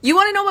You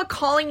want to know what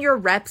calling your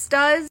reps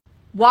does?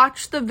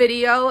 Watch the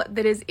video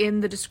that is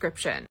in the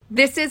description.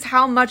 This is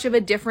how much of a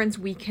difference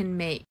we can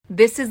make.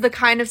 This is the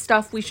kind of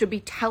stuff we should be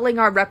telling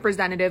our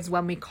representatives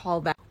when we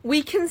call them.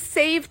 We can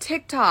save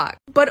TikTok,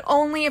 but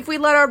only if we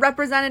let our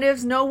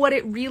representatives know what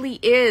it really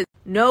is,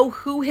 know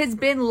who has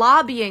been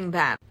lobbying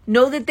them,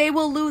 know that they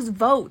will lose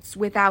votes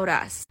without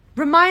us.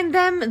 Remind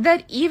them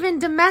that even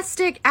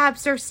domestic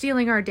apps are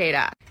stealing our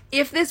data.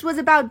 If this was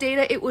about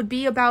data, it would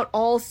be about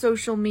all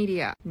social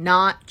media,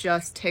 not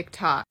just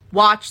TikTok.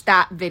 Watch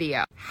that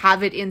video.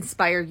 Have it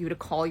inspire you to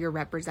call your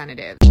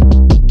representative.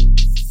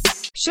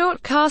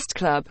 Shortcast Club.